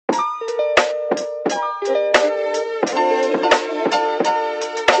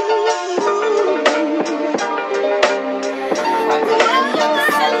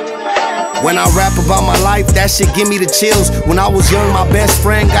When I rap about my life, that shit give me the chills. When I was young, my best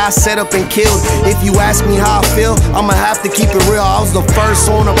friend got set up and killed. If you ask me how I feel, I'ma have to keep it real. I was the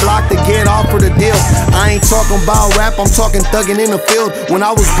first on the block to get offered a deal. I ain't talking about rap, I'm talking thugging in the field. When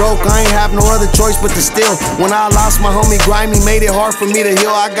I was broke, I ain't have no other choice but to steal. When I lost my homie Grimy, made it hard for me to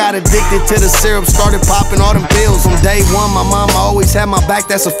heal. I got addicted to the syrup, started popping all them pills. From day one, my mama always had my back,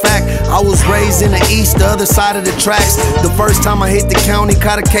 that's a fact. I was raised in the east, the other side of the tracks. The first time I hit the county,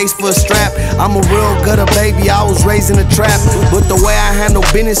 caught a case for a strap. I'm a real gutter baby, I was raised in a trap. But the way I handle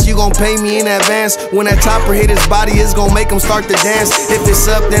business, you gon' pay me in advance. When that chopper hit his body, it's gon' make him start to dance. If it's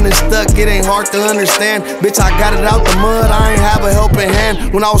up, then it's stuck, it ain't hard to understand. Bitch, I got it out the mud, I ain't have a helping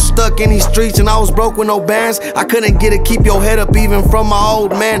hand. When I was stuck in these streets and I was broke with no bands, I couldn't get it, keep your head up even from my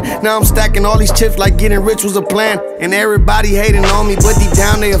old man. Now I'm stacking all these chips like getting rich was a plan. And everybody hating on me, but deep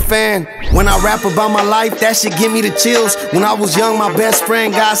down they a fan. When I rap about my life, that shit give me the chills. When I was young, my best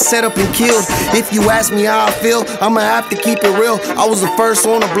friend got set up and killed. If you ask me how I feel, I'ma have to keep it real. I was the first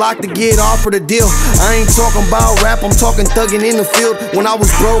on the block to get offered a deal. I ain't talking about rap, I'm talking thugging in the field. When I was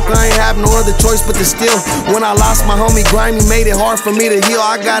broke, I ain't have no other choice but to steal. When I lost my homie Grimy, made it hard for me to heal.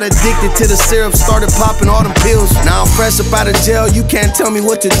 I got addicted to the syrup, started popping all them pills. Now I'm fresh up out of jail, you can't tell me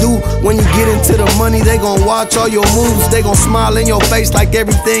what to do. When you get into the money, they gon' watch all your moves. They gon' smile in your face like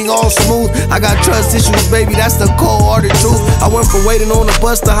everything all smooth. I got trust issues, baby, that's the cold-hearted truth. I went from waiting on a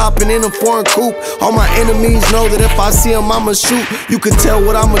bus to hopping in a foreign coupe. All my enemies know that if I see them, I'ma shoot. You can tell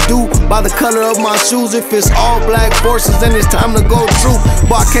what I'ma do by the color of my shoes. If it's all black forces, then it's time to go true.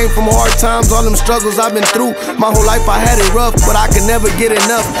 But I came from hard times, all them struggles I've been through. My whole life I had it rough, but I could never get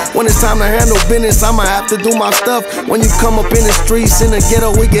enough. When it's time to handle business, I'ma have to do my stuff. When you come up in the streets, in the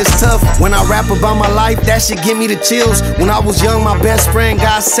ghetto, it gets tough. When I rap about my life, that shit give me the chills. When I was young, my best friend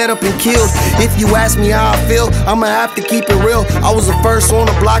got set up and killed. If you ask me how I feel, I'ma have to keep it real. I was the first on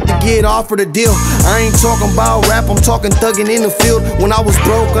the block to get offered a deal. I ain't talking about rap, I'm talking thugging in the field. When I was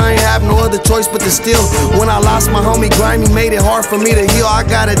broke, I ain't have no other choice but to steal. When I lost my homie Grimy, made it hard for me to heal. I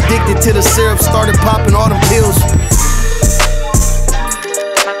got addicted to the syrup, started popping all them pills.